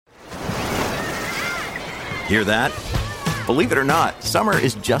Hear that? Believe it or not, summer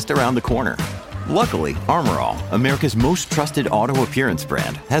is just around the corner. Luckily, Armor All, America's most trusted auto appearance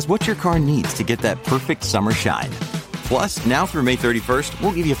brand, has what your car needs to get that perfect summer shine. Plus, now through May 31st,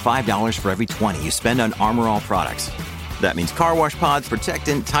 we'll give you $5 for every $20 you spend on Armor All products. That means car wash pods,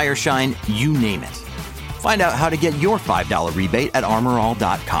 protectant, tire shine, you name it. Find out how to get your $5 rebate at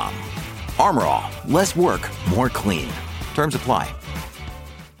armorall.com. Armor All, less work, more clean. Terms apply.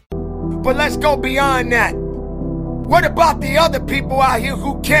 But let's go beyond that. What about the other people out here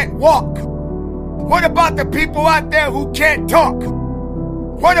who can't walk? What about the people out there who can't talk?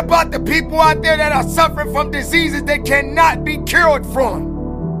 What about the people out there that are suffering from diseases that cannot be cured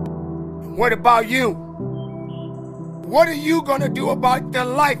from? What about you? What are you gonna do about the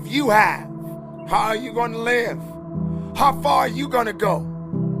life you have? How are you gonna live? How far are you gonna go?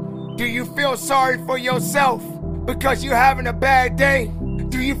 Do you feel sorry for yourself because you're having a bad day?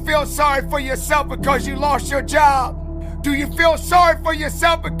 Do you feel sorry for yourself because you lost your job? Do you feel sorry for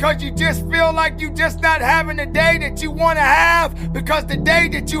yourself because you just feel like you just not having the day that you want to have because the day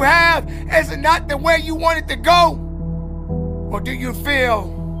that you have is not the way you want it to go? Or do you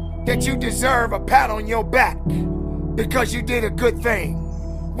feel that you deserve a pat on your back because you did a good thing?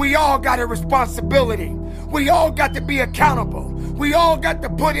 We all got a responsibility. We all got to be accountable. We all got to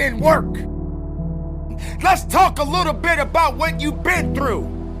put in work. Let's talk a little bit about what you've been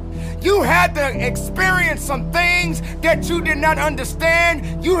through. You had to experience some things that you did not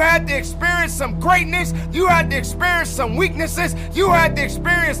understand. You had to experience some greatness. You had to experience some weaknesses. You had to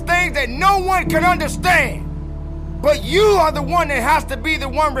experience things that no one could understand. But you are the one that has to be the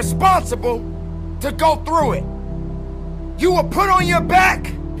one responsible to go through it. You were put on your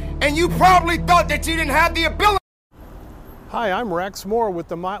back, and you probably thought that you didn't have the ability. Hi, I'm Rex Moore with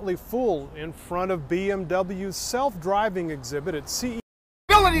the Motley Fool in front of BMW's self-driving exhibit at CE.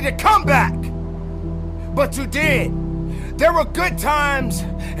 To come back, but you did. There were good times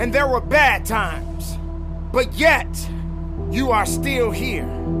and there were bad times, but yet you are still here.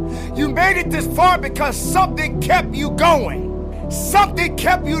 You made it this far because something kept you going, something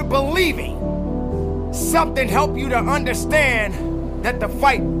kept you believing, something helped you to understand that the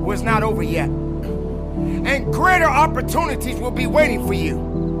fight was not over yet, and greater opportunities will be waiting for you.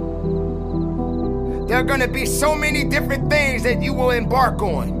 There are going to be so many different things that you will embark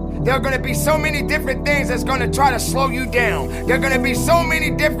on. There are going to be so many different things that's going to try to slow you down. There are going to be so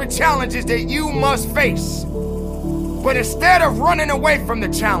many different challenges that you must face. But instead of running away from the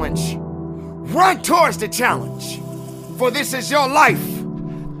challenge, run towards the challenge. For this is your life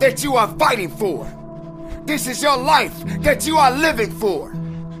that you are fighting for. This is your life that you are living for.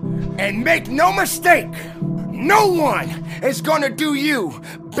 And make no mistake, no one is going to do you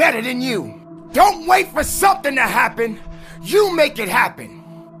better than you. Don't wait for something to happen. You make it happen.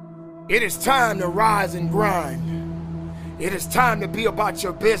 It is time to rise and grind. It is time to be about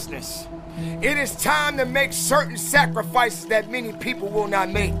your business. It is time to make certain sacrifices that many people will not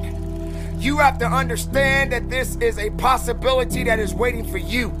make. You have to understand that this is a possibility that is waiting for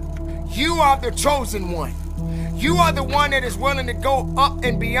you. You are the chosen one. You are the one that is willing to go up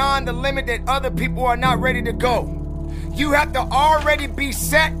and beyond the limit that other people are not ready to go. You have to already be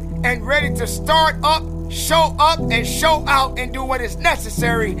set and ready to start up, show up, and show out and do what is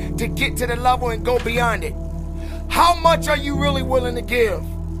necessary to get to the level and go beyond it. How much are you really willing to give?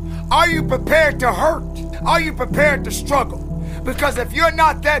 Are you prepared to hurt? Are you prepared to struggle? Because if you're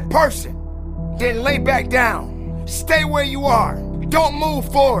not that person, then lay back down. Stay where you are. Don't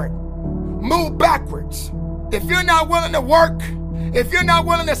move forward. Move backwards. If you're not willing to work, if you're not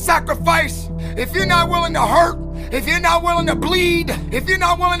willing to sacrifice, if you're not willing to hurt, if you're not willing to bleed, if you're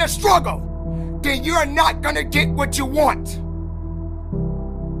not willing to struggle, then you're not gonna get what you want.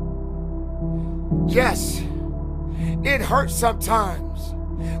 Yes, it hurts sometimes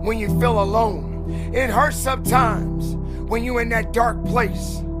when you feel alone. It hurts sometimes when you're in that dark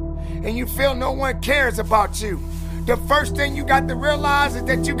place and you feel no one cares about you. The first thing you got to realize is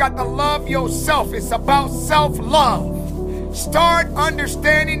that you got to love yourself. It's about self-love. Start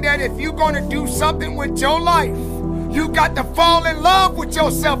understanding that if you're going to do something with your life, you got to fall in love with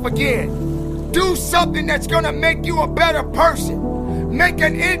yourself again. Do something that's going to make you a better person. Make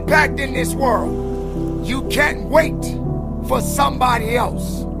an impact in this world. You can't wait for somebody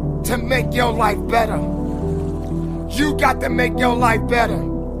else to make your life better. You got to make your life better.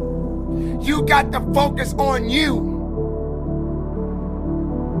 You got to focus on you.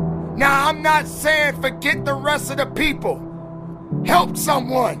 Now, I'm not saying forget the rest of the people. Help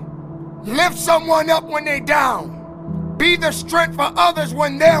someone. Lift someone up when they're down. Be the strength for others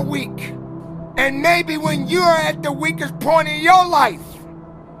when they're weak. And maybe when you're at the weakest point in your life,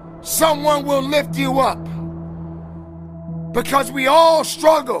 someone will lift you up. because we all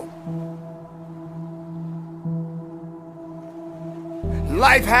struggle.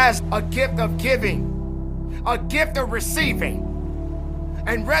 Life has a gift of giving, a gift of receiving.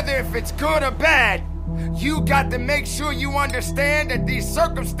 And whether if it's good or bad, you got to make sure you understand that these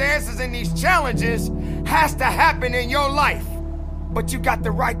circumstances and these challenges has to happen in your life. But you got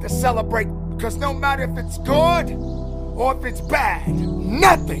the right to celebrate, because no matter if it's good or if it's bad,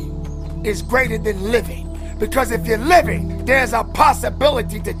 nothing is greater than living. Because if you're living, there's a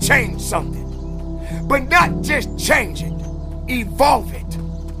possibility to change something. But not just change it, evolve it.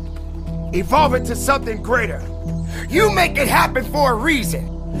 Evolve it to something greater. You make it happen for a reason,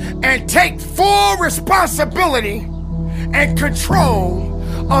 and take full responsibility and control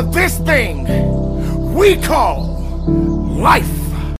of this thing we call life.